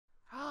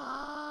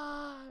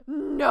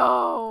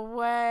No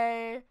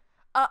way.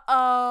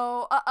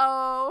 Uh-oh.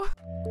 Uh-oh.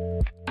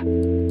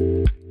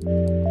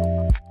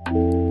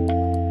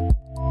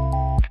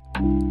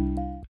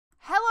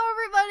 Hello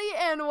everybody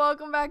and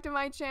welcome back to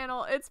my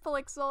channel. It's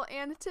Pelixel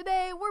and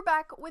today we're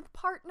back with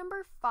part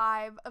number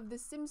 5 of The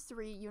Sims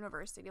 3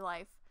 University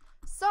Life.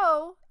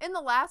 So, in the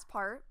last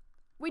part,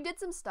 we did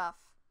some stuff.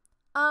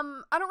 I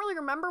don't really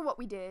remember what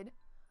we did.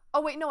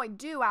 Oh wait, no, I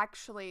do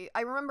actually.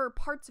 I remember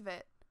parts of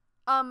it.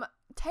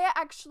 Taeya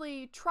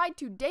actually tried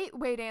to date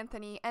Wade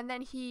Anthony and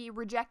then he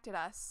rejected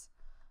us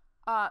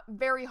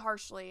very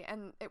harshly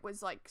and it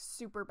was like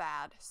super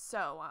bad.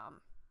 So,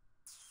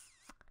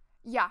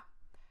 yeah.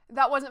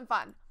 That wasn't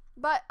fun.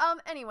 But,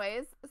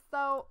 anyways,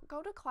 so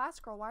go to class,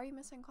 girl. Why are you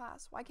missing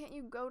class? Why can't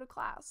you go to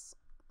class?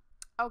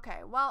 Okay,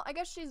 well, I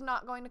guess she's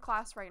not going to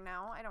class right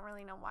now. I don't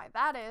really know why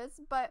that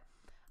is, but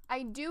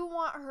I do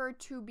want her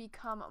to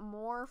become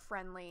more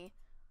friendly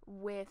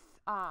with,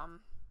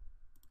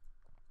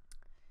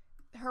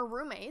 her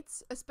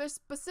roommates,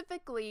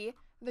 specifically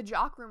the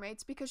jock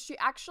roommates, because she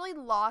actually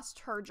lost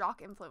her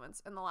jock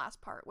influence in the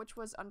last part, which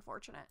was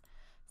unfortunate.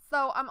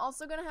 So I'm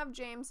also going to have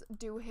James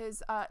do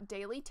his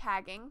daily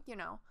tagging, you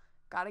know,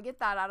 gotta get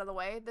that out of the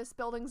way. This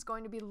building's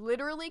going to be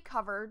literally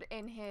covered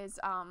in his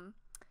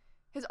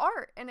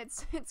art, and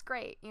it's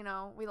great, you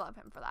know, we love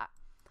him for that.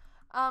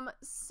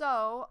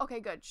 So, okay,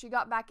 good. She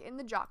got back in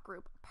the jock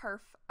group. Perf.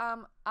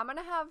 I'm going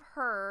to have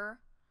her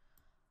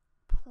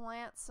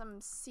plant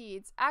some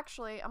seeds.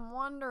 Actually, I'm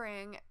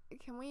wondering,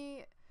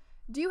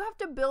 do you have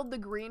to build the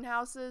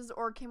greenhouses,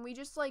 or can we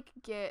just, like,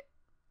 get,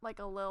 like,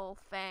 a little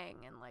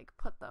thing and, like,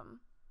 put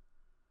them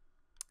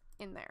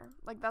in there?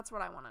 Like, that's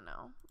what I want to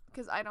know,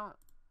 because I don't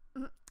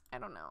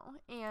know,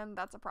 and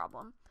that's a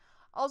problem.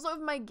 Also, if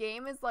my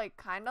game is, like,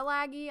 kind of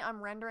laggy,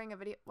 I'm rendering a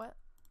video. What?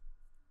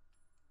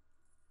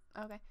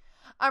 Okay.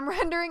 I'm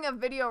rendering a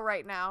video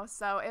right now,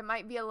 so it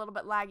might be a little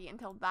bit laggy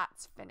until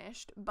that's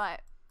finished,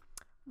 but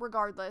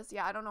regardless,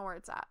 yeah, I don't know where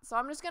it's at. So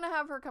I'm just gonna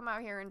have her come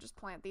out here and just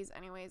plant these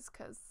anyways,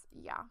 because,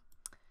 yeah,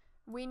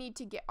 we need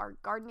to get our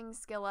gardening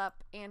skill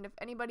up, and if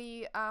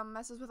anybody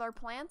messes with our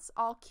plants,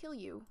 I'll kill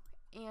you,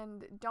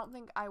 and don't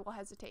think I will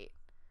hesitate.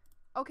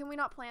 Oh, can we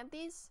not plant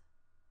these?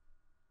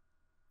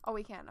 Oh,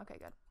 we can. Okay,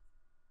 good.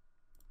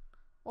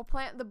 We'll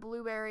plant the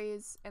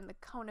blueberries and the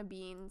Kona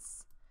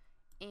beans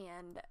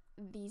and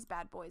these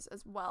bad boys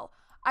as well.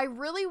 I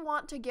really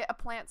want to get a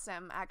plant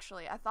sim,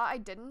 actually. I thought I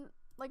didn't,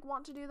 like,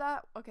 want to do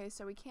that. Okay,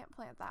 so we can't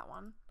plant that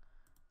one.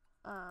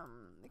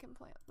 We can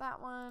plant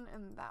that one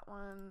and that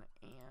one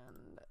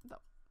and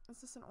is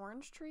this an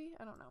orange tree?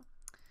 I don't know.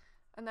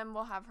 And then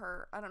we'll have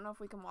her, I don't know if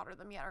we can water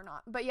them yet or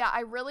not. But yeah,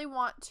 I really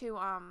want to,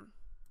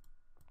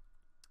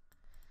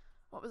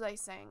 what was I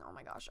saying? Oh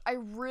my gosh. I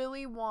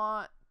really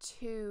want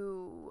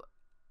to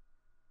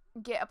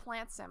get a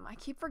plant sim. I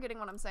keep forgetting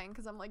what I'm saying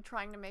because I'm, like,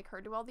 trying to make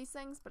her do all these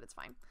things, but it's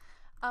fine.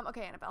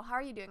 Okay, Annabelle, how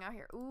are you doing out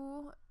here?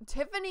 Ooh,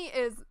 Tiffany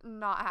is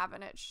not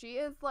having it. She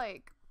is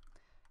like,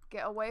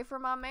 get away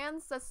from my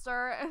man's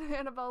sister. And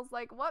Annabelle's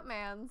like, what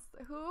man's?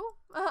 Who?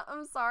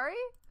 I'm sorry?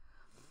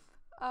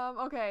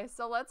 Okay,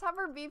 so let's have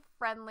her be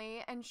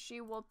friendly, and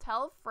she will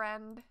tell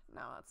friend,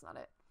 no, that's not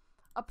it,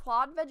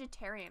 applaud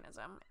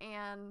vegetarianism,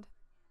 and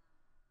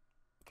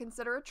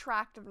consider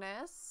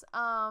attractiveness.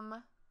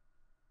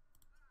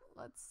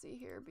 Let's see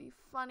here, be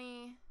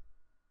funny,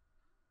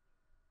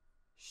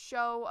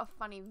 show a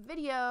funny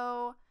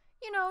video,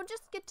 you know,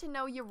 just get to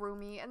know your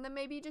roomie, and then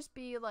maybe just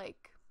be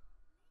like,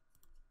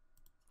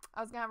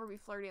 I was gonna have her be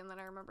flirty, and then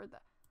I remembered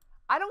that.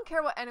 I don't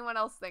care what anyone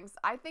else thinks.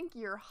 I think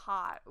you're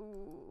hot.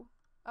 Ooh.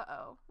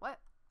 Uh-oh. What?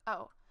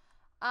 Oh.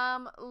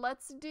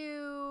 Let's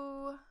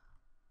do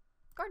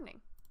gardening.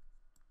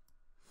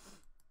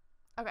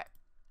 Okay.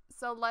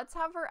 So let's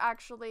have her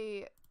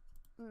actually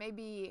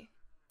maybe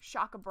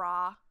shock a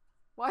bra.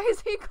 Why is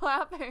he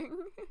clapping?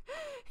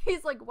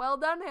 He's like, well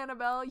done,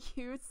 Annabelle,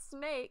 you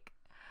snake.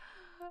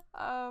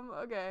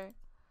 Okay.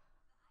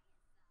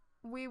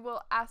 We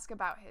will ask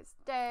about his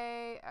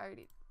day. I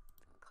already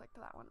clicked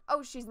that one.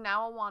 Oh, she's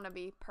now a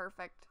wannabe.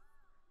 Perfect.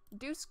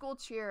 Do school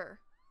cheer.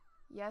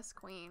 Yes,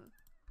 queen.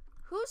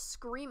 Who's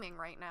screaming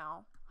right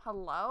now?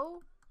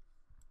 Hello?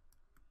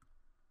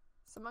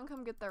 Someone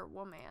come get their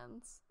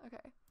womans.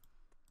 Okay.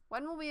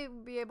 When will we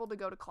be able to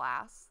go to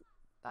class?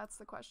 That's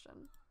the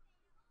question.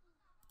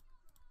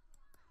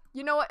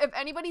 You know what? If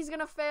anybody's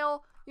gonna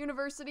fail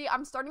university,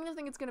 I'm starting to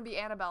think it's gonna be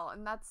Annabelle,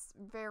 and that's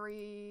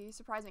very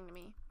surprising to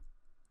me.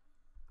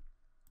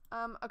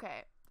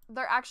 Okay.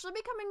 They're actually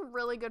becoming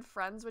really good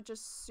friends, which is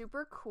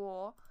super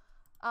cool.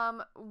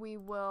 We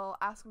will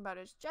ask him about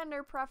his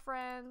gender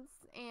preference,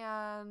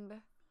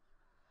 and,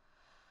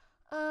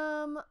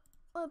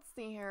 let's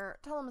see here.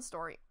 Tell him a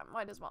story.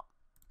 Might as well.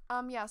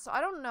 Yeah, so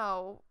I don't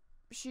know.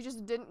 She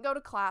just didn't go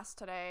to class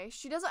today.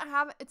 She doesn't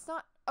have, it's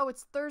not, oh,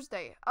 it's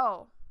Thursday.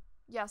 Oh,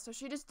 yeah, so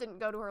she just didn't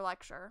go to her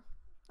lecture.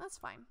 That's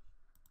fine.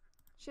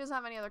 She doesn't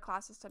have any other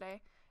classes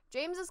today.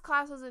 James's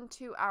class is in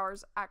 2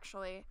 hours,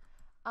 actually.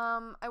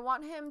 I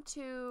want him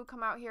to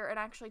come out here and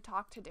actually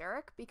talk to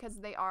Derek,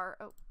 because they are,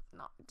 oh,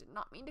 did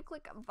not mean to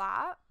click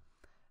that.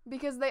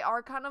 because they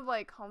are kind of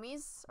like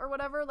homies or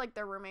whatever, like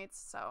they're roommates,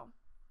 so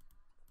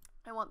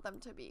I want them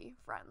to be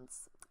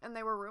friends, and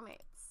they were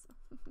roommates.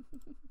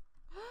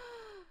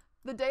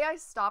 The day I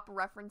stop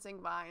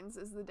referencing Vines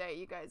is the day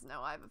you guys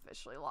know I've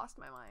officially lost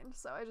my mind.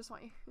 So I just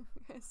want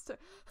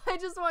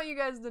you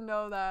guys to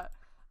know that.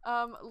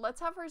 Let's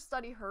have her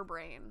study her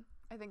brain.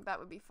 I think that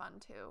would be fun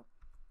too.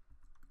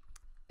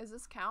 Is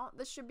this count?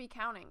 This should be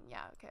counting.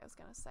 Yeah, okay, I was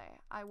gonna say.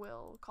 I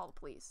will call the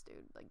police,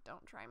 dude. Like,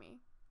 don't try me.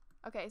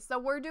 Okay, so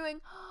we're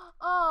doing,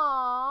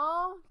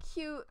 aww,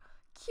 cute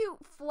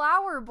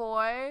flower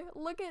boy.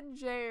 Look at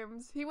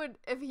James. He would,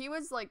 if he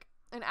was like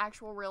an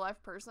actual real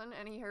life person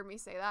and he heard me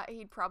say that,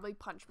 he'd probably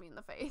punch me in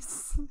the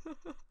face.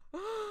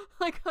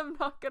 Like, I'm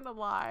not gonna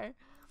lie.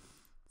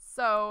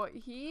 So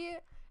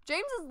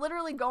James is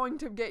literally going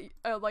to get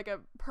like a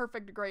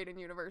perfect grade in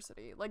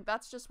university. Like,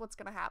 that's just what's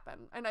gonna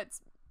happen. And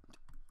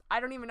I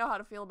don't even know how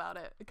to feel about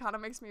it. It kind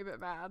of makes me a bit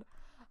mad.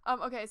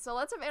 Okay, so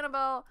let's have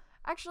Annabel.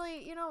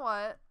 Actually, you know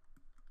what?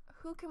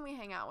 Who can we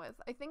hang out with?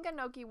 I think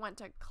Anoki went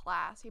to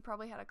class. He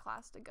probably had a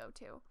class to go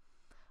to.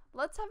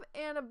 Let's have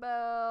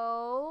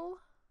Annabel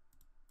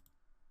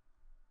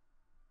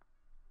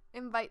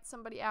invite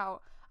somebody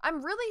out.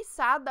 I'm really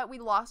sad that we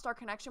lost our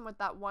connection with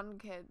that one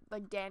kid.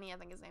 Like, Danny, I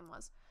think his name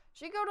was.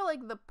 She'd go to,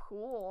 like, the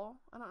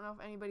pool. I don't know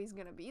if anybody's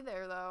gonna be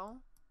there, though.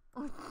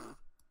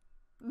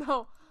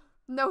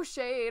 No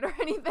shade or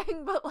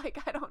anything, but, like,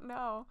 I don't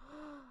know.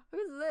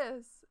 Who's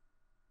this?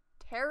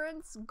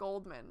 Terrence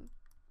Goldman.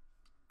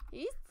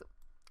 He's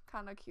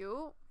kind of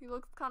cute. He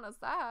looks kind of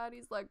sad.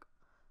 He's like,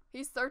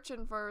 he's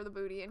searching for the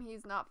booty and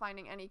he's not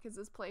finding any because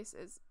this place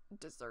is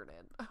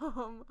deserted.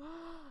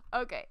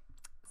 Okay,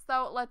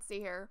 so let's see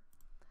here.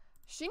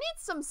 She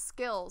needs some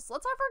skills.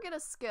 Let's have her get a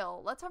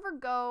skill. Let's have her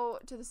go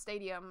to the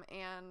stadium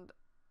and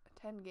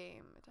attend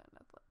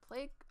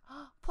play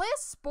a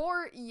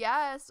sport.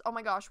 Yes. Oh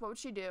my gosh, what would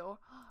she do?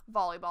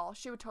 Volleyball.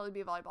 She would totally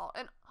be volleyball.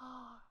 And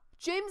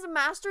James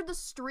mastered the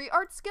street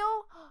art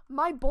skill.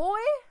 My boy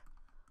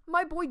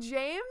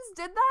James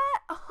did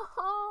that.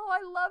 Oh,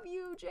 I love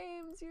you,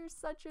 James. You're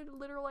such a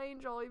literal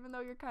angel, even though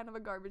you're kind of a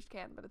garbage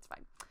can, but it's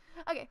fine.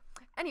 Okay,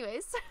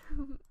 anyways.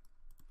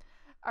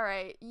 All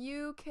right,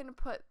 you can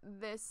put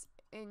this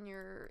in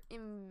your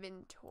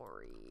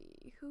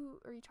inventory. Who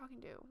are you talking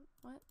to?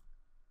 What?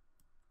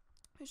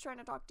 Who's trying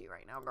to talk to you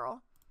right now,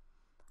 girl?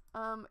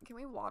 Can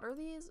we water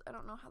these? I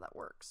don't know how that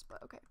works,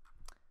 but okay.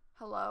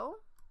 Hello?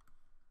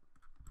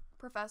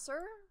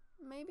 Professor?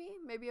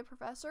 Maybe a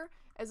professor?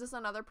 Is this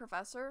another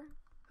professor?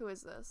 Who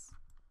is this?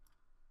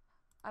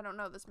 I don't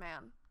know this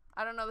man.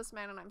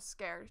 And I'm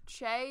scared.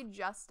 Che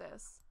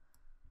Justice.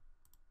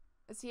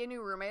 Is he a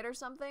new roommate or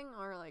something?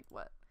 Or like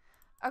what?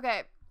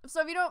 Okay,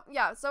 so if you don't,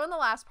 yeah, so in the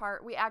last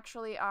part, we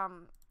actually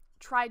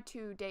tried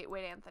to date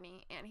Wade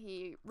Anthony, and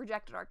he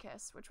rejected our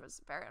kiss, which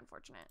was very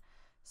unfortunate.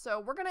 So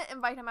we're gonna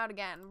invite him out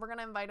again. We're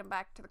gonna invite him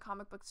back to the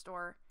comic book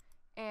store,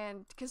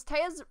 and because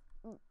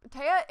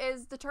Taeya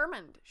is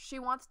determined. She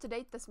wants to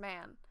date this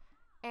man,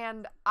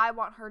 and I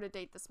want her to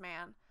date this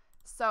man.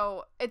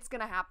 So it's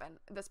gonna happen,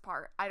 this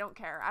part. I don't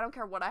care. I don't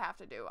care what I have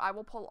to do. I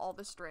will pull all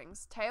the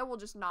strings. Taeya will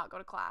just not go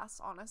to class,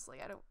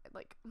 honestly. I don't,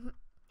 like,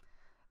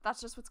 that's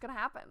just what's gonna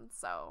happen.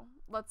 So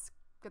let's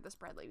get this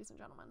bread, ladies and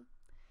gentlemen.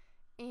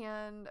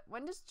 And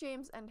when does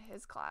James end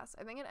his class?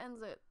 I think it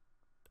ends at,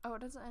 oh,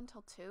 it doesn't end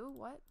till 2?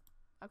 What?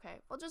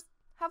 Okay, well, just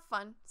have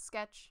fun.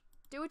 Sketch.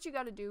 Do what you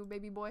gotta do,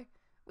 baby boy.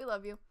 We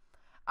love you.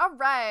 All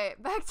right,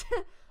 back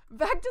to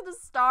the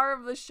star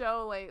of the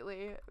show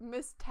lately,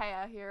 Miss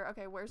Taeya here.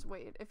 Okay, where's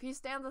Wade? If he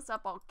stands us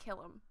up, I'll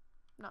kill him.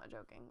 Not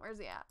joking. Where's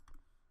he at?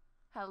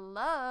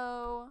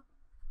 Hello?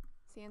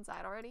 Is he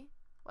inside already?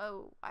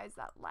 Whoa, why is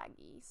that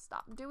laggy?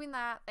 Stop doing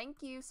that.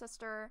 Thank you,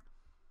 sister.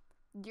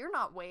 You're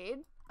not Wade.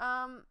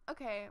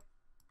 Okay.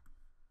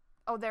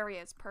 Oh, there he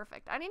is.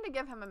 Perfect. I need to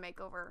give him a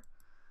makeover.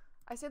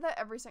 I say that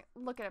every single...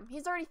 Look at him.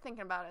 He's already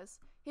thinking about us.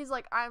 He's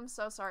like, I'm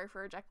so sorry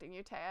for rejecting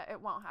you, Taeya. It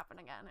won't happen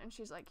again. And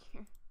she's like,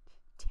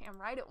 damn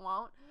right it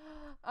won't.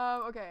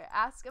 Okay.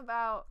 Ask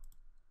about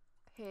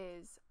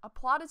his...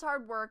 Applaud his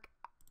hard work.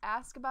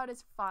 Ask about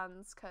his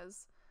funds,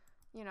 because,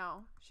 you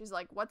know, she's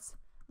like, what's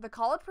the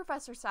college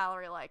professor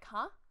salary like,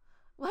 huh?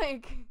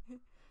 Like,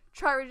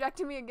 try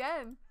rejecting me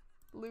again,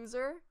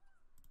 loser.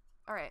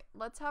 Alright,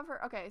 let's have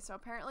her... Okay, so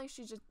apparently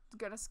she's just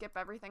gonna skip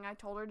everything I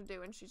told her to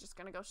do, and she's just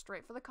gonna go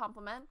straight for the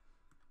compliment.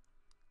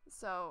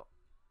 So,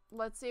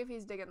 let's see if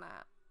he's digging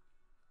that.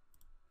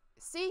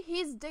 See,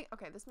 he's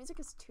okay, this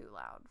music is too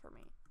loud for me.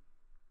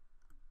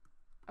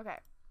 Okay,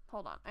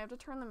 hold on. I have to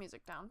turn the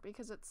music down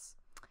because it's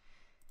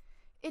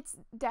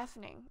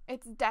deafening.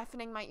 It's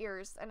deafening my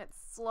ears, and it's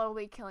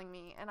slowly killing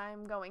me, and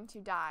I'm going to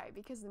die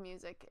because the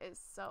music is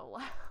so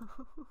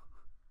loud.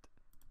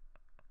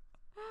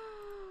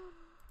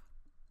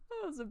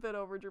 That was a bit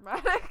over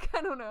dramatic.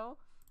 I don't know.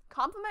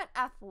 Compliment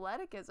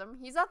athleticism.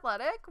 He's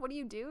athletic? What do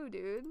you do,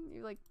 dude?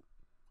 You, like,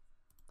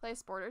 play a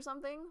sport or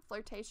something?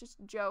 Flirtatious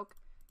joke.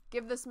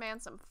 Give this man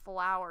some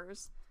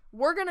flowers.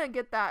 We're gonna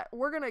get that.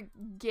 We're gonna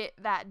get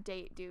that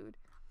date, dude.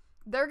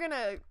 They're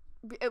gonna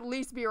at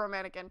least be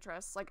romantic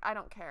interests. Like, I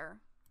don't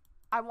care.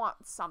 I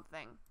want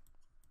something.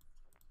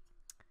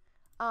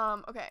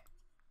 Okay.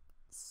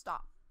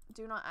 Stop.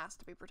 Do not ask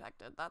to be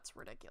protected. That's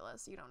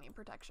ridiculous. You don't need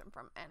protection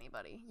from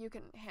anybody. You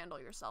can handle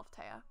yourself,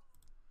 Taeya.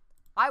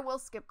 I will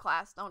skip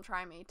class. Don't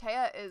try me.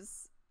 Taeya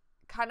is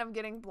kind of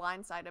getting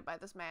blindsided by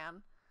this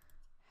man.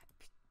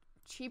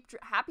 Cheap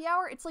happy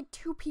hour? It's like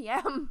 2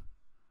 p.m.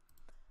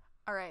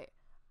 Alright.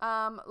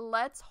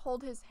 Let's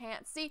hold his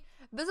hand. See,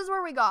 this is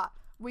where we got.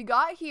 We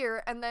got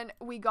here, and then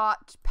we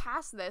got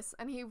past this,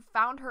 and he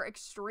found her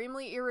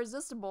extremely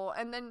irresistible,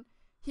 and then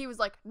he was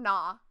like,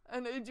 nah.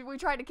 And we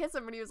tried to kiss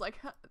him, and he was like,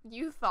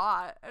 you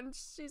thought. And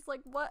she's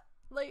like, what?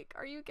 Like,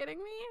 are you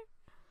kidding me?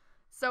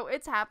 So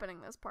it's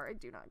happening, this part. I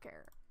do not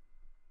care.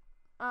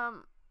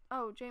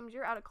 Oh, James,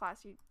 you're out of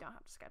class. You don't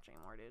have to sketch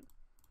anymore, dude.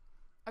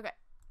 Okay.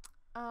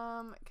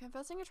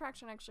 Confessing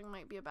attraction actually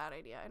might be a bad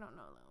idea. I don't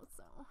know, though,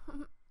 so.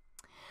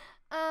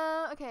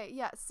 Okay,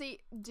 yeah, see,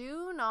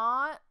 do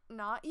not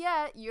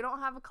yet. You don't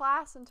have a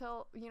class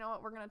until, you know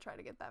what, we're gonna try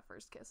to get that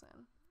first kiss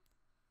in.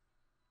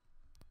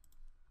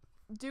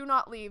 Do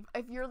not leave.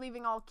 If you're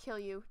leaving, I'll kill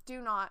you.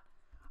 Do not.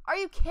 Are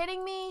you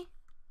kidding me?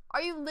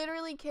 Are you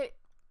literally kidding?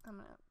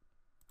 I'm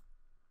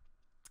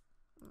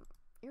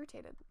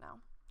irritated now.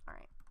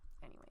 Alright,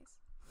 anyways.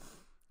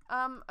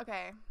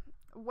 Okay.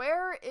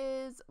 Where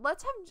is,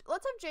 let's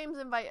have James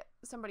invite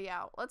somebody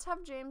out. Let's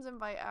have James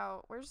invite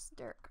out, where's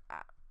Derek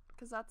at?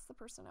 Because that's the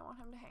person I want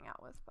him to hang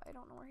out with, but I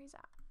don't know where he's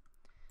at.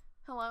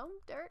 Hello,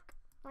 Derek?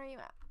 Where are you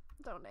at?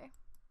 Donde?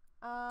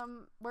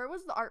 Where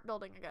was the art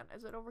building again?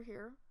 Is it over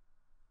here?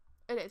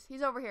 It is.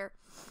 He's over here.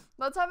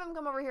 Let's have him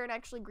come over here and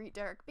actually greet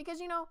Derek.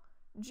 Because, you know,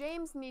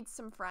 James needs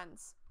some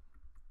friends.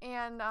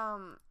 And,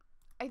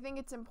 I think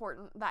it's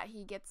important that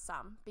he gets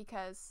some.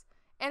 Because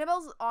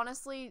Annabelle's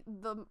honestly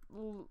the,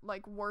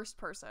 like, worst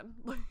person.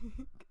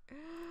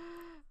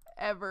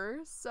 Ever.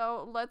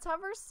 So let's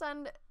have her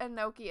send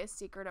Inoki a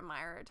secret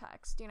admirer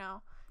text, you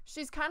know.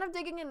 She's kind of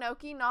digging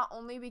Inoki not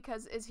only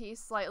because is he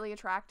slightly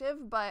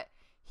attractive, but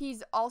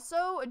he's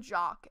also a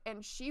jock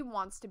and she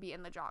wants to be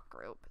in the jock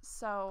group.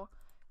 So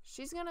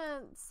she's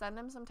gonna send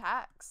him some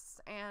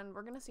texts and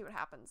we're gonna see what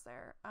happens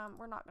there.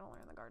 We're not gonna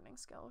learn the gardening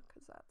skill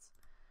because that's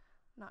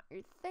not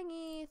your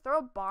thingy. Throw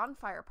a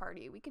bonfire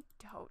party. We could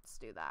totes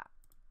do that.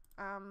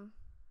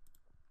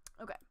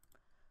 Okay.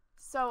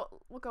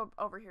 So we'll go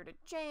over here to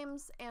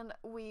James and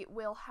we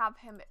will have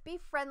him be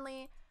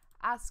friendly,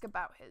 ask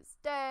about his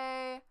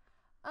day,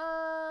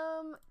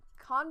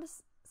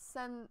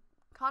 condescend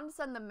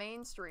the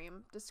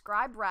mainstream,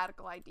 describe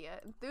radical idea,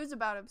 enthuse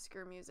about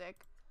obscure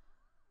music,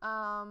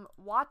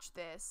 watch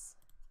this,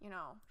 you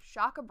know,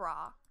 shaka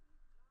bra.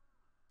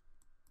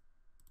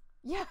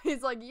 Yeah,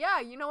 he's like, yeah,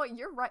 you know what,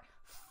 you're right.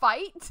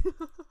 Fight?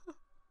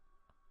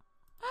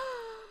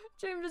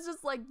 James is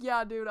just like,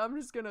 yeah, dude, I'm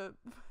just gonna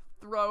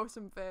throw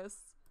some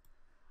fists.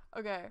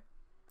 Okay.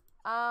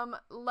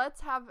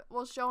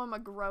 We'll show him a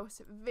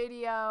gross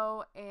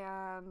video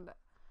and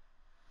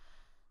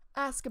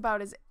ask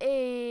about his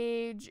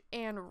age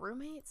and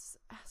roommates.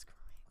 Ask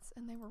roommates.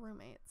 And they were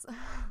roommates.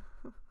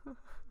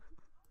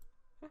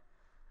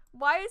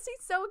 Why is he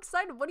so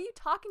excited? What are you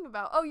talking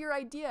about? Oh, your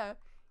idea.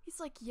 He's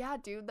like, yeah,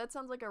 dude, that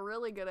sounds like a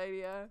really good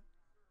idea.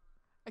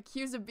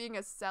 Accused of being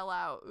a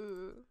sellout.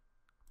 Ooh.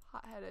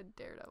 Hot-headed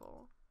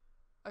daredevil.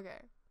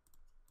 Okay.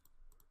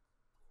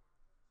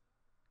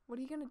 What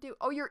are you gonna do?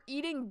 Oh, you're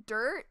eating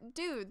dirt?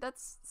 Dude,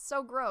 that's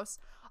so gross.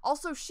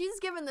 Also, she's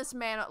given this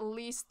man at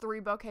least 3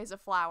 bouquets of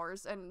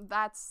flowers, and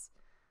that's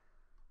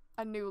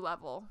a new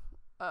level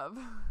of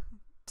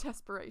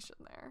desperation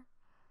there.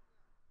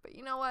 But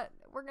you know what?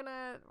 We're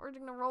gonna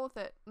roll with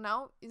it.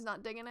 No, he's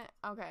not digging it?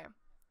 Okay.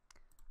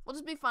 We'll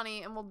just be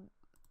funny, and we'll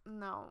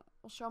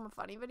show him a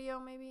funny video,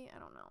 maybe? I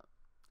don't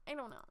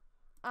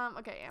know.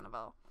 Okay,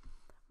 Annabelle.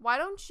 Why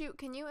don't you,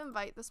 can you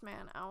invite this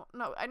man out?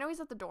 No, I know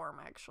he's at the dorm,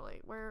 actually.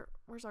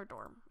 Where's our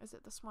dorm? Is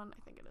it this one? I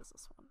think it is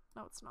this one.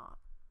 No, it's not.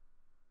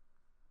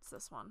 It's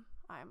this one.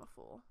 I am a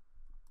fool.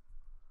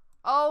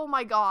 Oh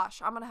my gosh.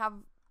 I'm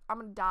gonna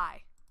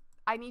die.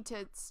 I need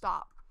to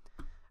stop.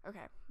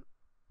 Okay.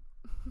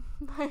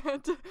 I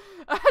had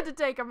to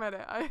take a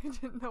minute. I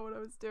didn't know what I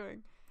was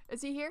doing.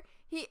 Is he here?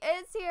 He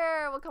is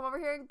here. We'll come over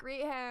here and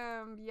greet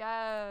him.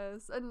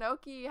 Yes.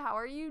 Inoki, how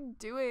are you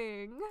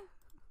doing?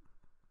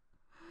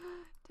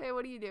 Hey,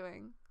 what are you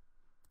doing?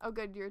 Oh,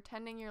 good. You're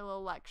attending your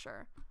little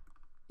lecture.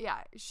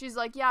 Yeah. She's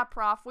like, yeah,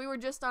 prof. We were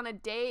just on a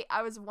date.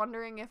 I was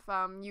wondering if,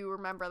 you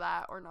remember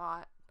that or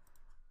not.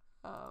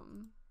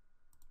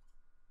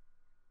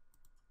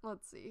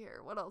 Let's see here.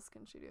 What else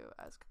can she do?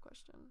 Ask a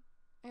question.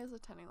 I guess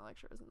attending the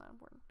lecture isn't that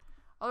important.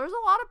 Oh, there's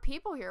a lot of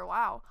people here.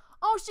 Wow.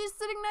 Oh, she's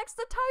sitting next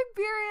to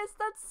Tiberius.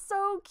 That's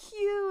so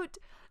cute.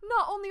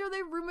 Not only are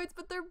they roommates,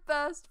 but they're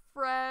best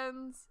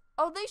friends.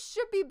 Oh, they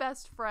should be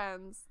best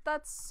friends.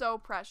 That's so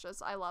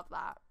precious. I love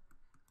that.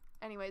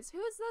 Anyways, who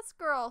is this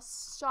girl?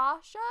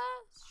 Sasha?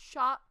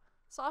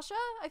 Sasha?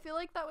 I feel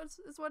like that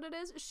is what it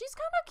is. She's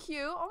kind of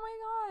cute. Oh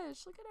my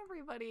gosh. Look at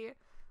everybody.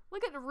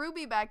 Look at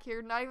Ruby back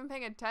here, not even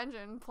paying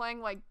attention, playing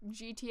like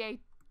GTA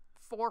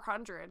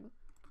 400.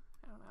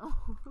 I don't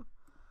know.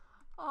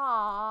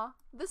 Aw,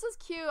 this is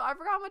cute. I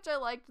forgot how much I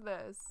liked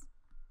this.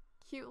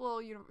 Cute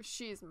little universe.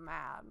 She's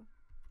mad.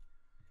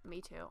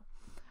 Me too.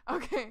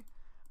 Okay,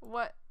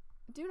 what?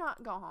 Do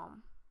not go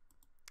home.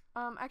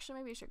 Actually,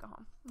 maybe you should go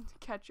home.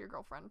 Catch your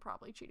girlfriend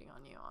probably cheating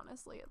on you,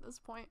 honestly, at this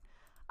point.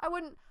 I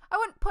wouldn't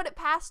put it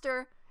past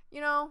her,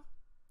 you know?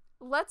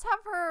 Let's have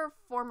her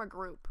form a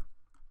group.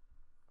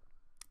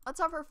 Let's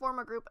have her form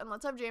a group, and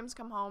let's have James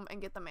come home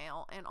and get the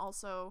mail, and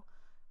also,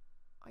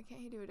 why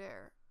can't he do a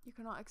dare? You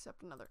cannot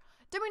accept another.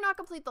 Did we not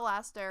complete the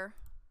last dare?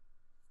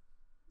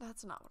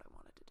 That's not what I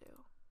wanted to do.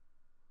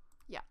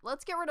 Yeah,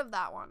 let's get rid of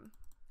that one,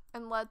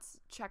 and let's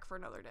check for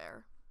another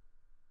dare.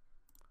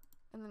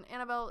 And then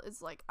Annabel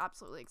is, like,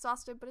 absolutely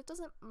exhausted, but it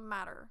doesn't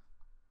matter.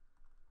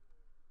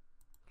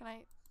 Can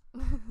I?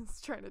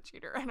 It's trying to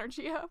cheat her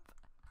energy up.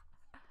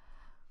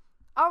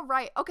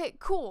 Alright, okay,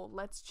 cool.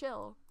 Let's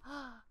chill.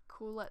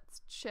 Cool,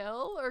 let's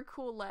chill, or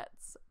cool,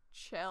 let's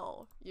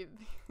chill? You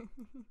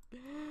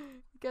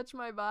catch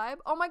my vibe?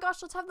 Oh my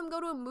gosh, let's have them go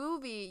to a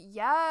movie.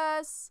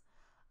 Yes!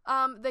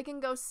 They can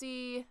go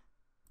see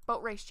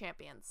Boat Race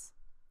Champions.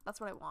 That's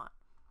what I want.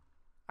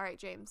 Alright,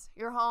 James,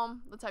 you're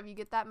home. Let's have you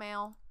get that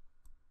mail.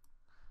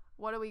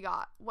 What do we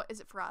got? What is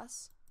it for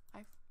us?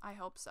 I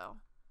hope so.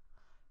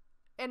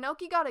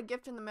 Inoki got a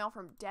gift in the mail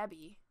from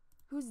Debbie.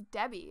 Who's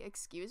Debbie?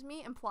 Excuse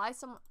me? Imply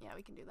someone. Yeah,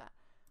 we can do that.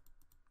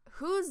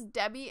 Who's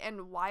Debbie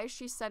and why is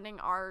she sending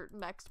our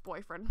next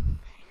boyfriend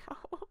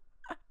mail?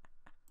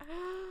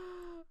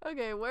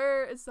 Okay,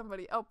 where is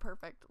somebody? Oh,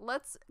 perfect.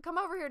 Let's come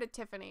over here to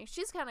Tiffany.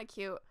 She's kind of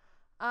cute.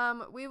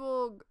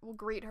 We'll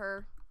greet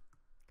her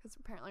because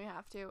apparently we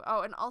have to.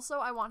 Oh, and also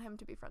I want him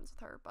to be friends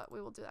with her, but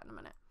we will do that in a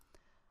minute.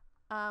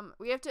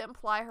 We have to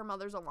imply her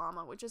mother's a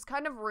llama, which is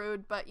kind of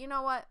rude, but you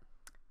know what?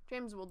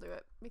 James will do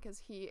it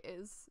because he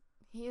is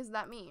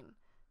that mean.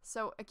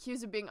 So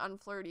accused of being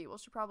unflirty. Well,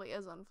 she probably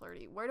is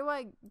unflirty. Where do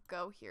I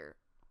go here?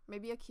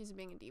 Maybe accused of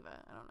being a diva.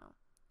 I don't know.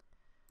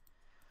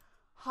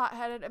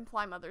 Hot-headed,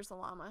 imply mother's a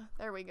llama.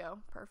 There we go.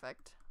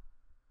 Perfect.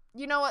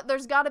 You know what?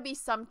 There's got to be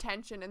some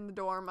tension in the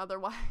dorm,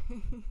 otherwise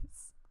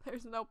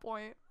there's no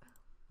point.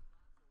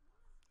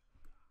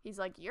 He's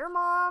like, your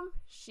mom,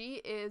 she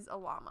is a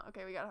llama.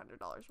 Okay, we got $100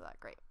 for that.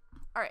 Great.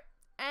 All right.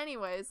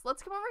 Anyways,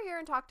 let's come over here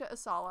and talk to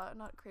Asala,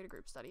 not create a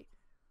group study.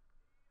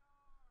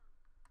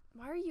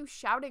 Why are you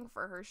shouting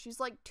for her? She's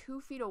like 2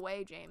 feet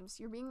away, James.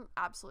 You're being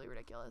absolutely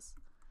ridiculous.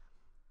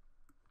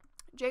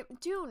 James,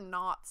 do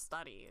not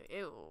study.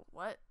 Ew,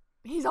 what?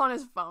 He's on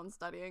his phone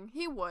studying.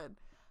 He would.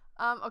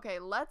 Okay,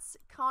 let's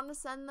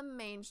condescend the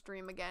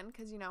mainstream again,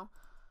 because, you know,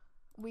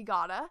 we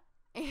gotta.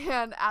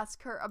 And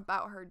ask her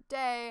about her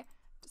day.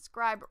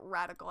 Describe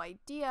radical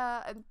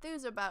idea,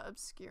 enthuse about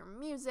obscure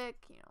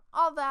music, you know,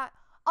 all that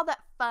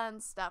fun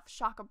stuff.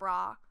 Shaka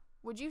bra.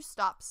 Would you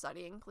stop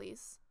studying,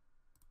 please?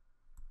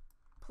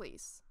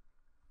 Please.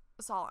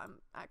 That's all I'm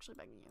actually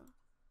begging you.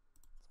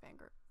 Span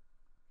group.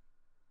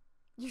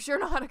 You sure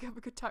know how to have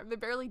a good time. They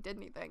barely did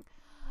anything.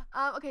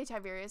 Okay,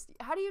 Tiberius.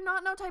 How do you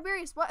not know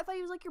Tiberius? What? I thought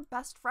he was like your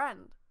best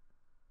friend.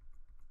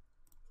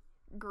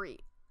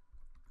 Greet.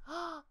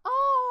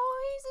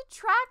 Oh, he's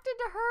attracted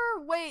to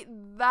her. Wait,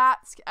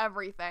 that's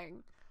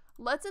everything.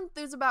 Let's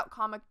enthuse about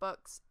comic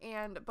books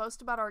and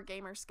boast about our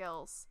gamer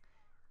skills.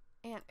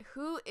 And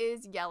who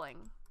is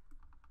yelling?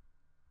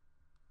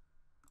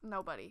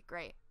 Nobody.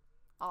 Great.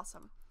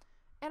 Awesome.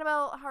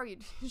 Annabelle, how are you?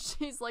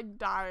 She's like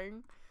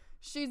dying.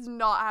 She's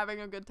not having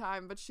a good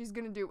time, but she's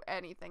gonna do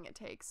anything it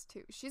takes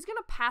to. She's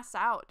gonna pass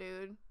out,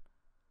 dude.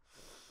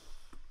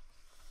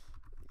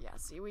 Yeah,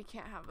 see, we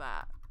can't have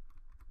that.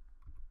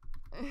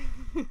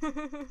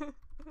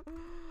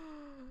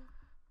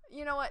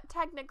 You know what?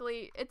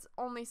 Technically, it's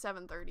only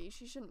 7:30.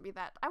 She shouldn't be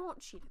that. I won't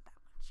cheat it that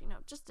much, you know,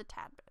 just a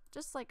tad bit.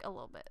 Just like a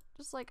little bit.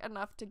 Just like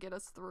enough to get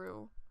us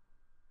through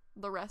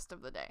the rest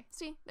of the day.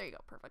 See? There you go.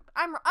 Perfect.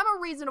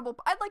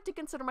 I'd like to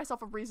consider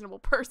myself a reasonable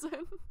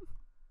person.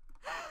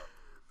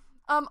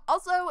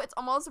 Also, it's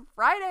almost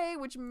Friday,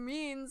 which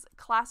means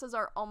classes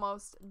are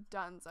almost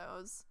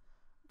donezos.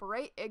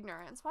 Berate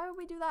ignorance. Why would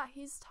we do that?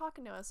 He's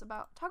talking to us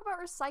talk about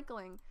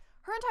recycling.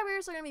 Her and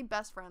Tiberius are gonna be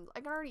best friends.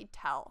 I can already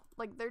tell.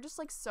 Like, they're just,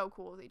 like, so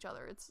cool with each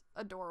other. It's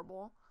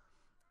adorable.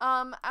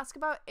 Ask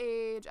about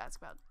age, ask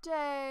about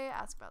day,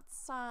 ask about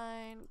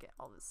sign, get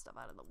all this stuff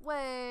out of the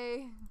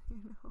way.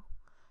 You know.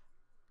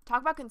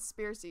 Talk about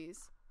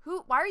conspiracies.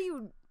 Why are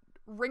you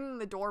ringing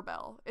the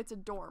doorbell? It's a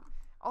dorm.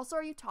 Also,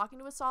 are you talking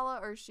to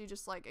Asala, or is she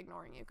just, like,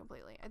 ignoring you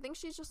completely? I think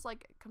she's just,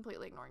 like,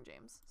 completely ignoring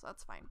James, so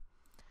that's fine.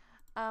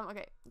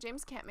 Okay,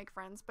 James can't make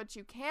friends, but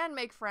you can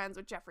make friends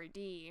with Jeffrey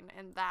Dean,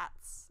 and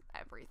that's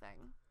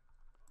everything.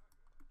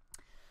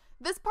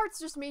 This part's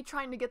just me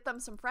trying to get them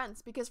some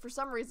friends, because for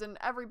some reason,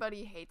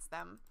 everybody hates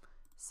them.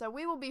 So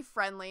we will be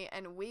friendly,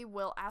 and we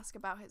will ask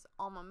about his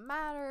alma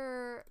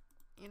mater,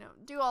 you know,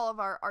 do all of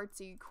our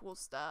artsy, cool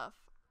stuff.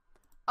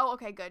 Oh,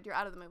 okay, good, you're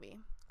out of the movie.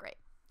 Great.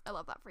 I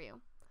love that for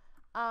you.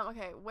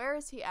 Okay, where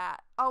is he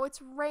at? Oh,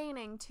 it's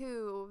raining,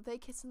 too. They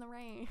kiss in the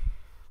rain.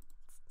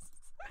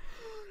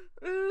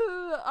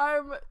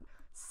 I'm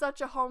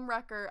such a home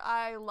wrecker.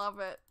 I love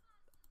it.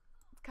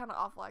 It's kind of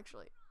awful,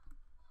 actually.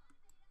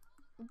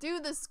 Do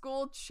the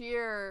school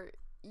cheer.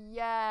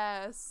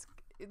 Yes.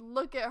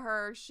 Look at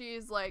her.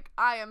 She's like,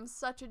 I am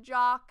such a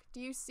jock. Do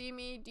you see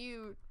me?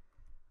 Do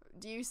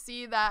you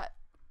see that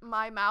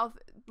my mouth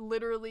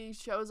literally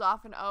shows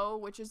off an O,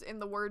 which is in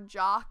the word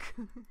jock?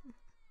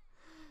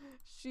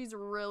 She's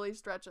really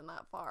stretching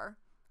that far.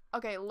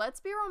 Okay, let's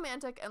be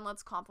romantic and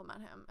let's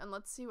compliment him. And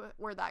let's see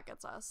where that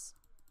gets us.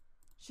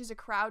 She's a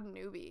crowd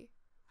newbie.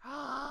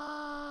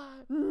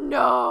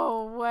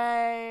 No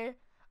way.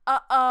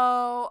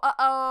 Uh-oh.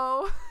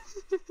 Uh-oh.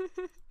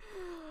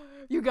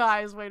 You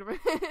guys, wait a minute.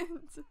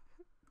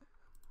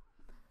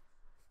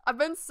 I've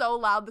been so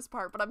loud this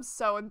part, but I'm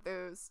so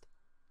enthused.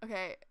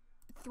 Okay,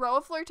 throw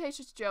a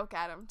flirtatious joke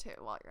at him, too,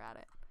 while you're at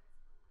it.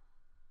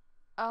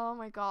 Oh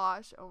my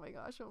gosh, oh my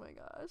gosh, oh my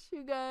gosh.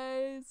 You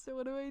guys,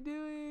 what am I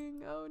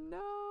doing? Oh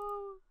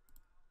no.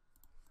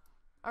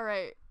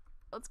 Alright,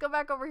 let's go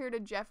back over here to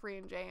Jeffrey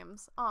and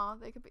James. Aw,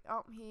 they could be,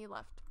 oh, he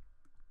left.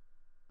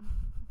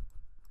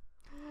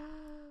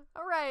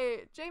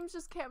 Alright, James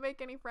just can't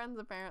make any friends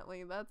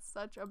apparently. That's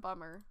such a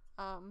bummer.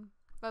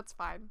 That's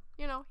fine.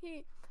 You know,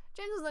 James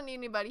doesn't need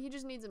anybody, he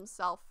just needs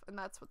himself, and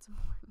that's what's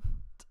important.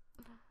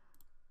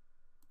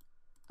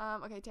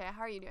 Okay, Taeya,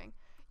 how are you doing?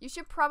 You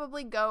should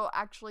probably go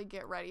actually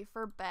get ready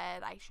for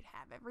bed. I should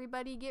have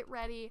everybody get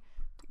ready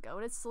to go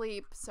to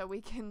sleep so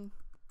we can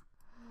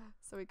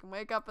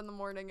wake up in the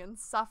morning and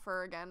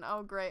suffer again.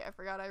 Oh, great. I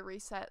forgot I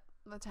reset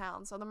the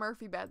town. So the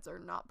Murphy beds are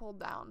not pulled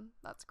down.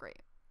 That's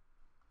great.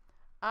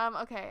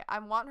 Okay. I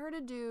want her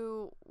to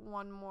do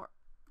one more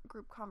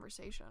group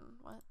conversation.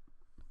 What?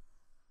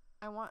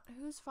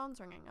 Whose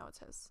phone's ringing? Oh, it's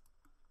his.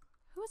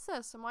 Who is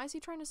this? And why is he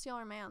trying to steal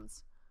our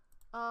mans?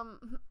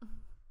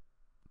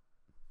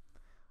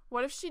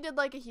 What if she did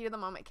like a heat of the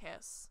moment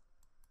kiss?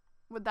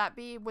 Would that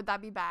be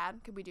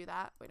bad? Could we do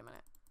that? Wait a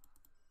minute.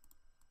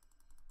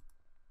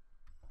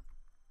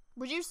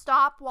 Would you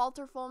stop,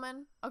 Walter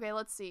Fullman? Okay,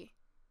 let's see.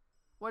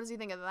 What does he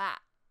think of that?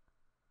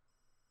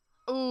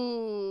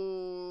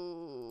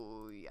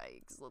 Ooh,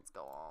 yikes. Let's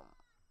go on.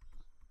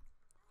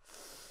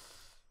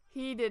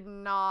 He did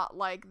not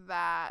like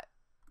that.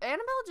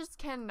 Annabelle just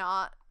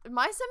cannot.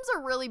 My Sims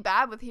are really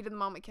bad with heat of the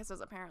moment kisses,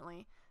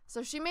 apparently.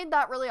 So she made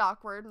that really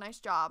awkward. Nice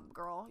job,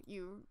 girl.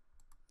 You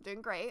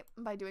doing great.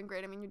 By doing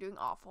great, I mean you're doing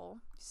awful.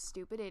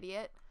 Stupid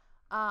idiot.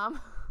 Alright,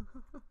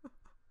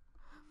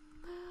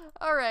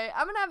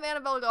 I'm gonna have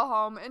Annabelle go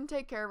home and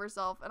take care of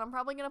herself. And I'm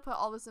probably gonna put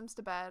all the Sims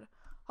to bed.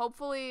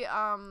 Hopefully,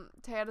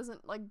 Taeya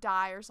doesn't, like,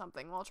 die or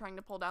something while trying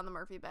to pull down the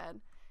Murphy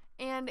bed.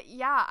 And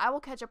yeah, I will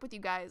catch up with you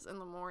guys in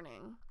the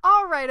morning.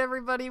 Alright,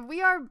 everybody,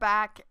 we are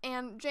back,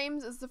 and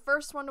James is the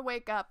first one to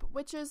wake up,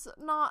 which is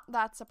not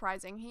that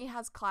surprising. He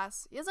has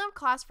class. He doesn't have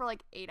class for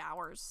like 8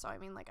 hours, so I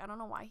mean, like, I don't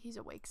know why he's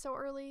awake so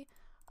early.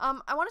 I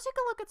want to take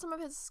a look at some of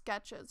his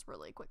sketches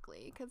really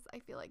quickly, because I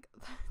feel like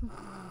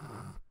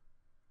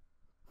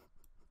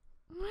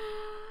these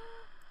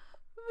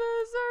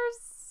are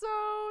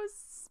so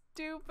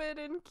stupid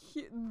and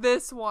cute.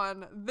 This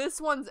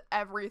one's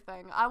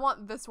everything. I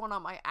want this one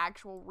on my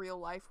actual real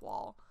life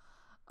wall.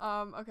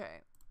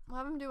 Okay, we'll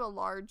have him do a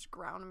large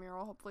ground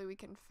mural. Hopefully we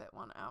can fit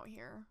one out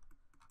here,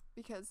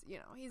 because, you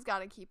know, he's got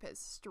to keep his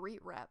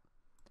street rep.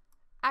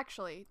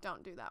 Actually,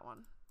 don't do that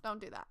one. Don't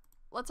do that.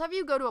 Let's have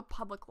you go to a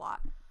public lot.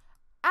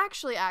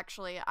 Actually,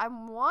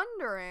 I'm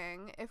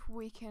wondering if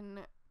we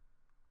can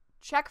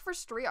check for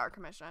street art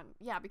commission.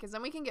 Yeah, because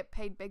then we can get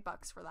paid big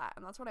bucks for that,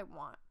 and that's what I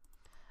want.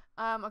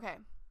 Okay.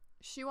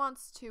 She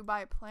wants to buy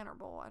a planter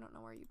bowl. I don't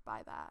know where you'd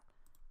buy that,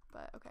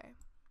 but okay.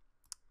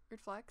 Weird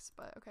flex,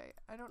 but okay.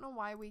 I don't know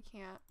why we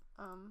can't,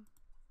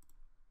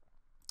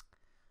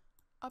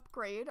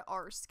 upgrade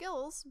our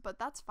skills, but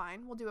that's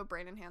fine. We'll do a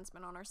brain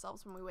enhancement on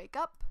ourselves when we wake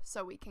up,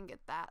 so we can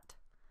get that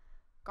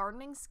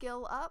gardening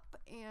skill up,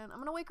 and I'm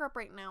gonna wake her up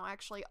right now,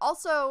 actually.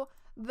 Also,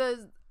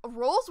 the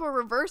roles were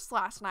reversed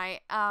last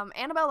night.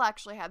 Annabelle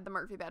actually had the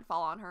Murphy bed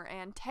fall on her,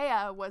 and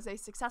Taeya was a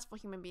successful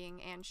human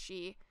being, and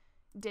she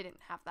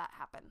didn't have that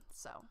happen.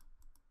 So,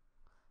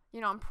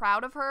 you know, I'm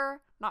proud of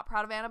her, not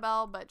proud of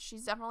Annabelle, but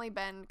she's definitely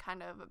been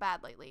kind of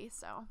bad lately.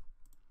 So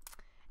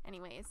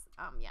anyways,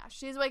 yeah,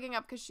 she's waking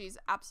up because she's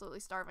absolutely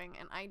starving,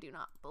 and I do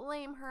not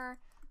blame her.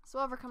 So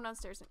we'll have her come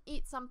downstairs and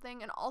eat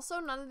something. And also,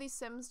 none of these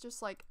Sims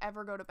just, like,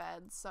 ever go to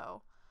bed.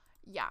 So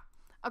yeah.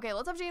 Okay,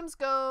 let's have James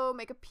go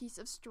make a piece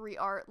of street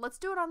art. Let's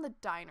do it on the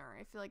diner.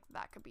 I feel like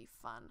that could be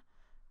fun.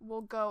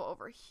 We'll go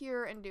over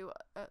here and do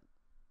a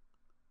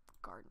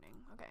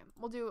gardening. Okay,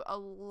 we'll do a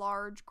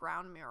large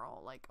ground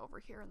mural, like, over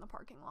here in the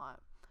parking lot.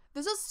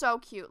 This is so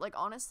cute. Like,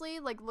 honestly,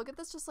 like, look at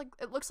this. Just, like,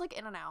 it looks like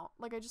In-N-Out.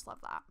 Like, I just love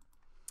that.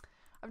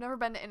 I've never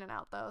been to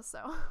In-N-Out, though,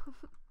 so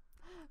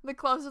the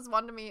closest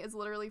one to me is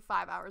literally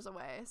 5 hours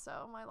away,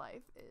 so my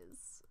life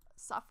is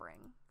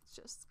suffering. It's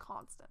just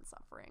constant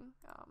suffering.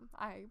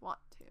 I want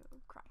to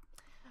cry.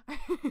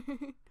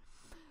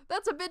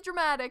 That's a bit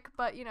dramatic,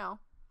 but, you know.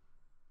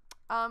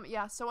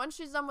 Yeah, so once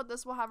she's done with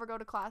this, we'll have her go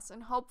to class,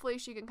 and hopefully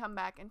she can come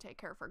back and take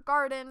care of her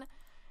garden.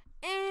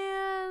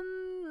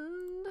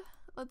 And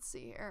let's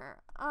see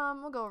here.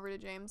 We'll go over to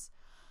James.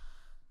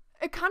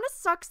 it kind of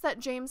sucks that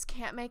James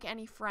can't make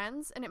any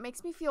friends, and it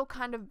makes me feel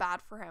kind of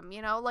bad for him,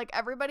 you know? Like,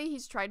 everybody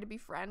he's tried to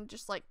befriend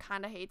just, like,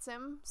 kind of hates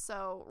him,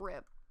 so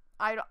rip.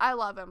 I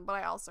love him, but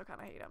I also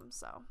kind of hate him,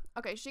 so.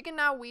 Okay, she can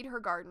now weed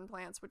her garden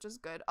plants, which is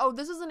good. Oh,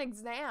 this is an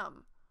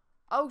exam.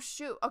 Oh,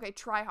 shoot. Okay,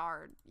 try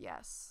hard.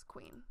 Yes,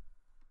 queen.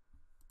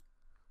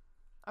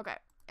 Okay,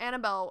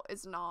 Annabel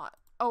is not.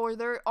 Oh,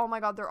 oh my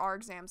god, there are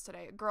exams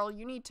today. Girl,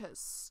 you need to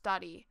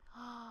study.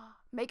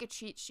 Make a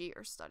cheat sheet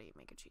or study.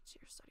 Make a cheat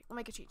sheet or study. We'll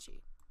make a cheat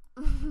sheet.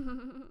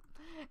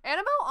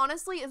 Annabel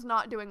honestly is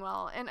not doing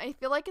well, and I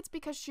feel like it's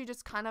because she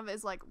just kind of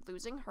is like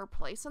losing her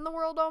place in the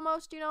world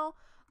almost, you know?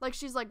 Like,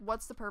 she's like,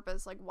 what's the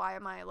purpose? Like, why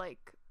am I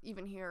like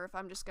even here if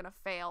I'm just gonna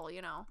fail,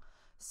 you know?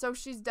 So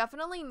she's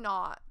definitely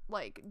not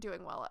like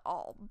doing well at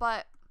all.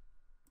 But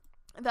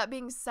that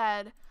being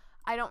said,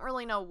 I don't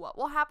really know what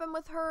will happen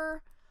with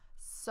her.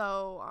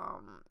 So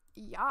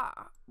yeah,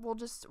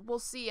 we'll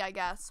see, I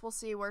guess. We'll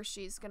see where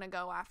she's gonna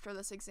go after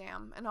this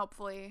exam, and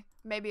hopefully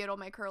maybe it'll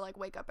make her like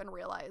wake up and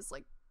realize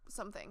like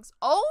some things.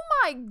 Oh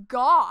my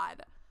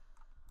god,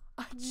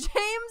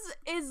 James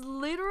is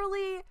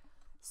literally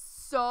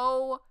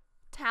so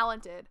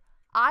talented.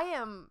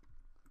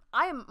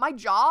 My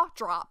jaw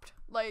dropped.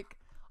 Like,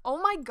 oh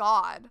my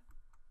god,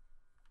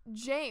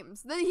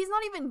 James, he's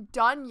not even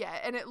done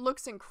yet, and it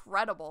looks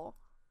incredible.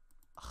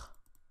 Ugh.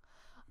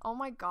 Oh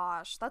my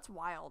gosh, that's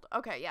wild.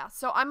 Okay, yeah,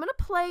 so I'm gonna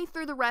play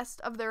through the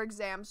rest of their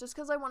exams just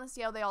because I want to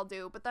see how they all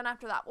do, but then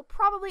after that, we'll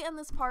probably end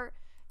this part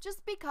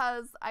just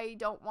because I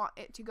don't want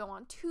it to go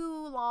on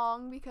too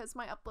long because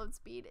my upload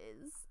speed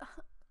is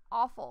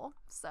awful.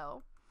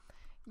 So,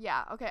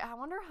 yeah, okay, I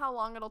wonder how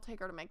long it'll take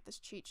her to make this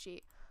cheat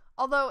sheet.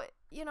 Although,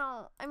 you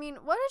know, I mean,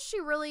 what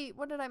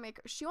did I make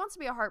her? She wants to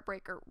be a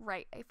heartbreaker,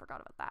 right? I forgot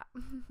about that.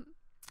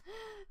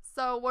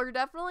 So, we're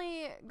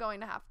definitely going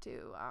to have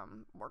to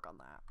work on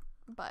that.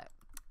 But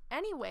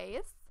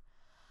anyways,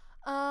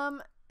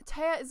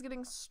 Taeya is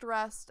getting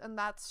stressed, and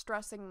that's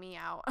stressing me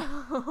out.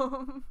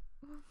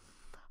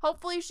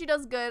 Hopefully she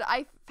does good.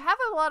 I have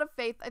a lot of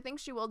faith. I think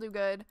she will do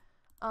good.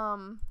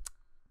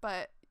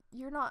 But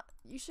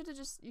you should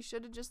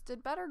have just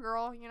did better,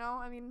 girl, you know?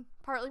 I mean,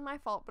 partly my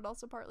fault, but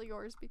also partly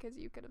yours because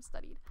you could have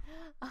studied.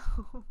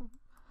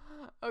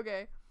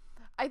 Okay.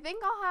 I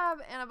think I'll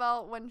have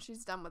Annabel, when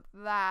she's done with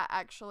that,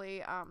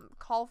 actually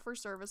call for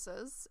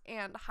services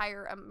and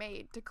hire a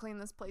maid to clean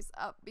this place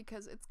up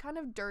because it's kind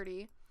of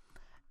dirty.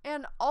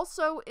 And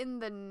also in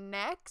the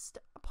next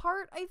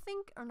part, I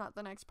think, or not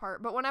the next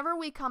part, but whenever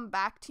we come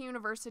back to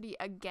university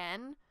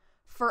again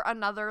for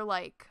another,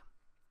 like,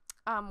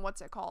 what's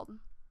it called?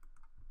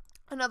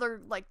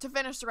 Another, like, to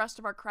finish the rest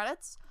of our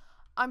credits,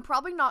 I'm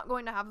probably not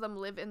going to have them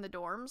live in the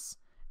dorms.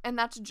 And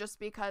that's just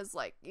because,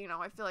 like, you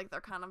know, I feel like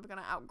they're kind of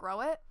going to outgrow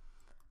it.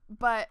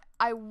 But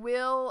I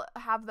will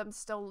have them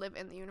still live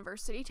in the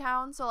university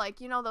town. So,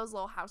 like, you know those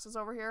little houses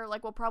over here?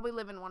 Like, we'll probably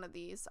live in one of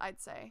these,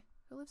 I'd say.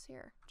 Who lives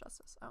here?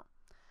 Justice. Oh.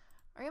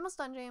 Are you almost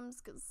done,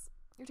 James? Because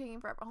you're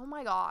taking forever. Oh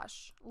my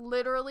gosh.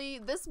 Literally,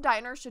 this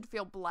diner should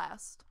feel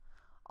blessed.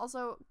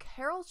 Also,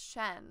 Carol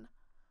Shen.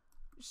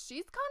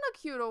 She's kind of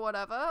cute or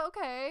whatever.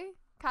 Okay.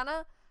 Kind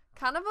of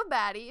a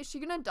baddie. Is she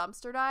gonna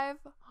dumpster dive?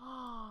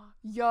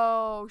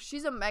 Yo,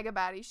 she's a mega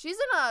baddie. She's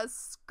in a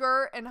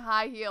skirt and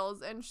high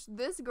heels, and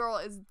this girl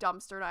is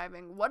dumpster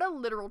diving. What a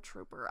literal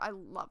trooper. I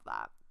love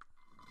that.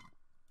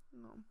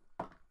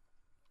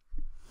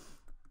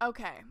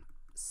 Okay.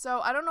 So,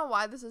 I don't know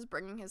why this is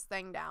bringing his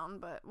thing down,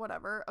 but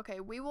whatever. Okay,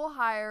 we will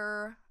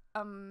hire,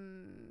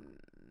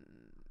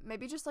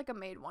 maybe just like a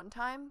maid one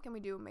time. Can we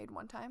do a maid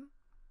one time?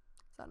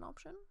 Is that an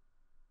option?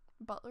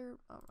 Butler?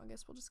 Oh, I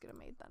guess we'll just get a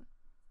maid then.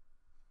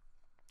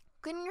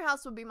 Cleaning your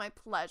house will be my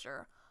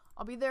pleasure.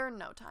 I'll be there in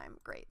no time.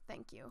 Great,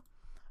 thank you.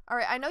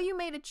 Alright, I know you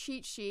made a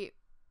cheat sheet,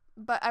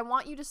 but I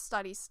want you to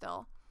study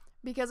still.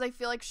 Because I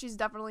feel like she's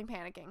definitely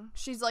panicking.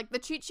 She's like, the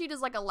cheat sheet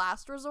is like a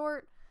last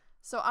resort.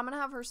 So I'm going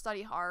to have her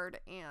study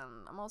hard,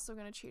 and I'm also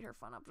going to cheat her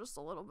fun up just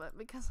a little bit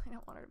because I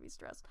don't want her to be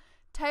stressed.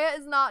 Taeya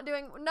is not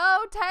doing...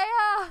 No,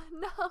 Taeya!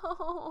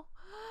 No!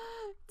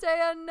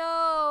 Taeya, no!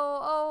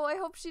 Oh, I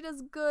hope she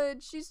does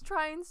good. She's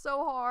trying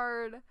so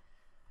hard.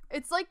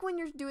 It's like when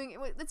you're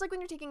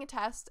taking a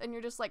test, and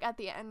you're just, like, at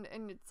the end,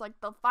 and it's, like,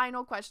 the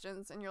final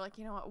questions, and you're like,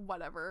 you know what,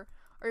 whatever.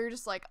 Or you're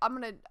just like, I'm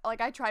going to...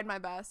 Like, I tried my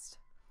best.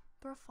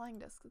 Throw a flying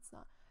disc. It's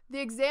not...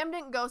 The exam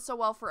didn't go so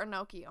well for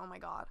Anoki. Oh, my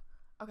God.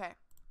 Okay.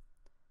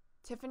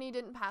 Tiffany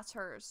didn't pass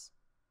hers.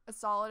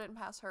 Asala didn't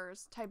pass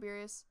hers.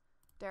 Tiberius,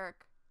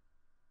 Derek.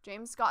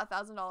 James got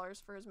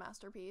 $1,000 for his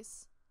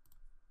masterpiece.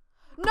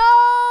 No!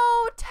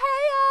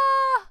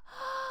 Taeya!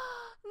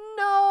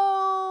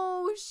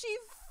 No! She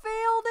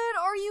failed it?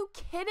 Are you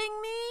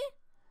kidding me?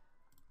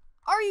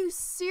 Are you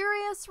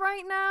serious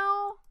right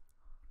now?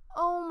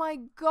 Oh my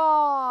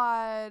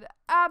god.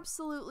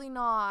 Absolutely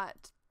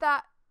not.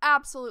 That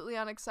absolutely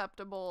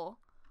unacceptable.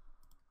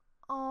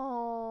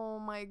 Oh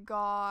my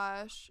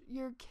gosh.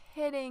 You're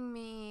kidding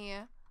me.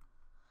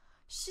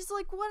 She's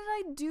like, what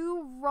did I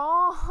do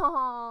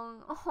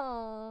wrong?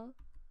 Oh.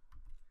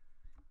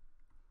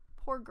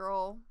 Poor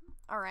girl.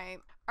 Alright.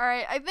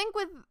 Alright, I think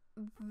with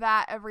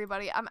that,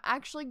 everybody, I'm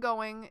actually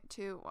going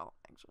to, well,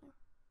 actually.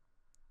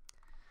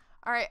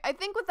 All right, I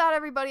think with that,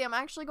 everybody, I'm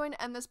actually going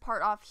to end this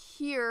part off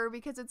here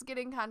because it's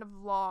getting kind of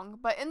long.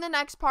 But in the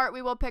next part,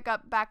 we will pick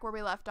up back where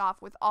we left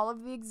off with all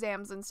of the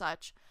exams and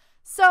such.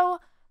 So,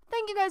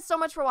 thank you guys so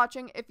much for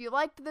watching. If you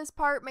liked this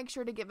part, make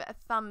sure to give it a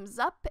thumbs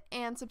up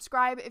and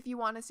subscribe if you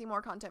want to see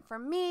more content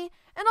from me.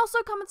 And also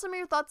comment some of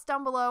your thoughts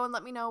down below and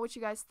let me know what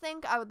you guys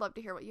think. I would love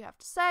to hear what you have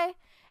to say.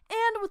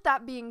 And with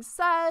that being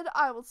said,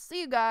 I will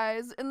see you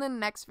guys in the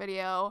next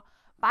video.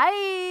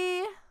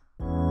 Bye!